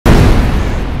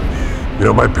You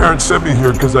know, my parents sent me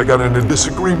here because I got in a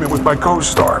disagreement with my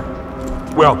co-star.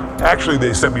 Well, actually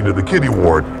they sent me to the kiddie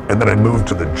ward, and then I moved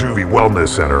to the Juvie Wellness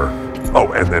Center.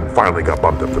 Oh, and then finally got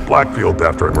bumped up to Blackfield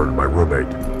after I murdered my roommate.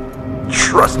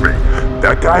 Trust me,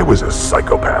 that guy was a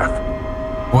psychopath.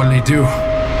 What did he do?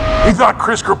 He thought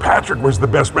Chris Kirkpatrick was the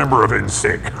best member of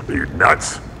NSYNC. Are you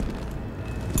nuts?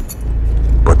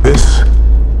 But this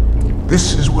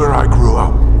is where I grew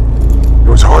up. It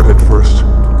was hard at first.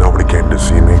 Nobody came to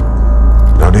see me.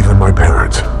 Not even my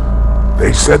parents.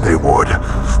 They said they would,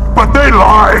 but they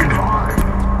lied!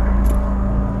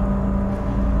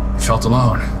 You felt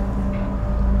alone.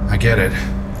 I get it.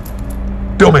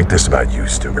 Don't make this about you,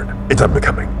 Stuart. It's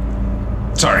unbecoming.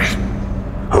 Sorry.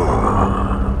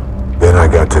 Then I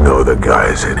got to know the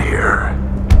guys in here.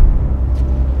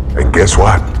 And guess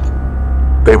what?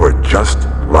 They were just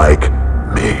like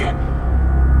me.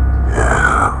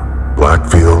 Yeah,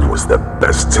 Blackfield was the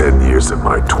best 10 years of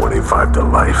my 25 to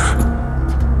life.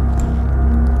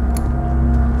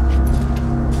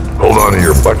 Hold on to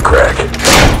your butt crack.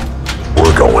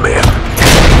 We're going in.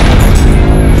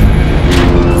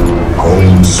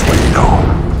 Home sweet home.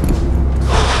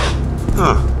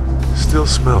 Huh. Still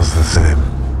smells the same.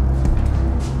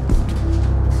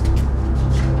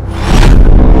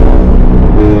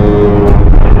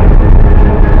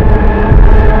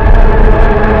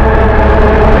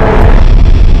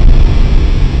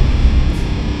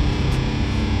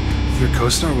 Your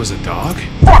co-star was a dog?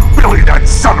 Fuck Billy, that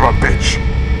son of a bitch!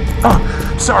 Oh,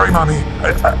 sorry, Mommy.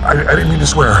 I didn't mean to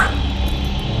swear.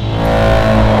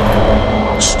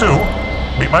 Stu,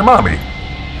 meet my mommy.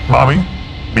 Mommy,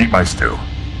 meet my Stu.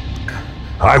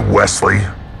 Hi, Wesley.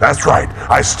 That's right.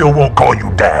 I still won't call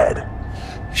you Dad.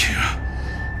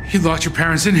 You locked your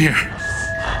parents in here.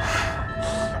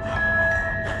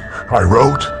 I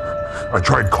wrote. I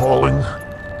tried calling.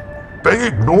 They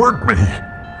ignored me.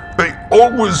 They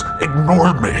always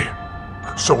ignored me.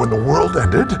 So when the world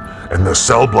ended and the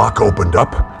cell block opened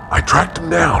up, I tracked them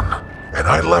down and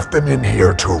I left them in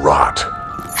here to rot.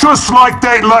 Just like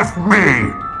they left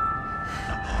me!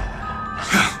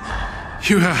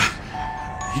 You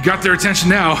got their attention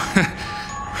now.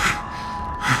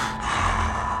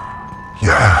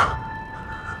 Yeah,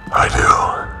 I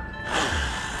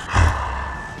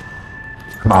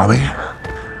do. Mommy,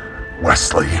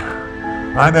 Wesley,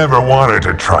 I never wanted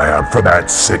to try out for that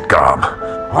sitcom.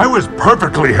 I was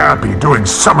perfectly happy doing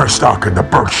summer stock in the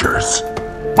Berkshires.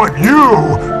 But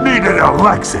you needed a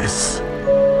Lexus.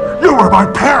 You were my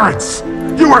parents.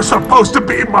 You were supposed to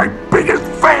be my biggest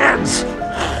fans.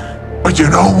 But you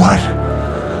know what?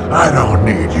 I don't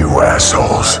need you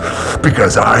assholes,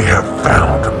 because I have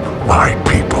found my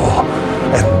people.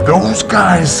 And those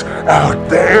guys out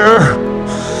there,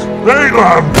 they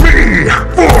love me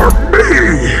for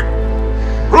me!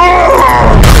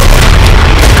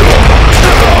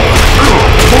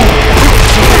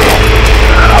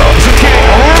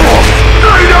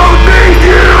 I don't need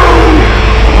you!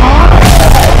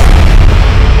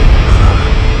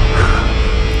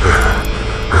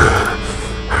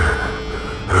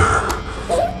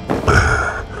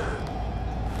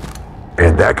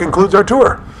 And that concludes our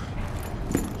tour.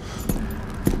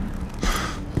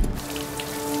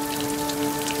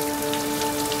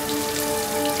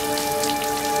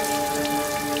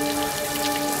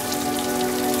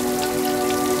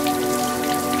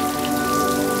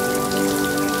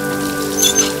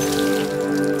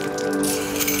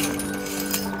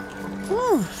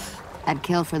 I'd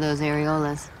kill for those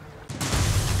areolas.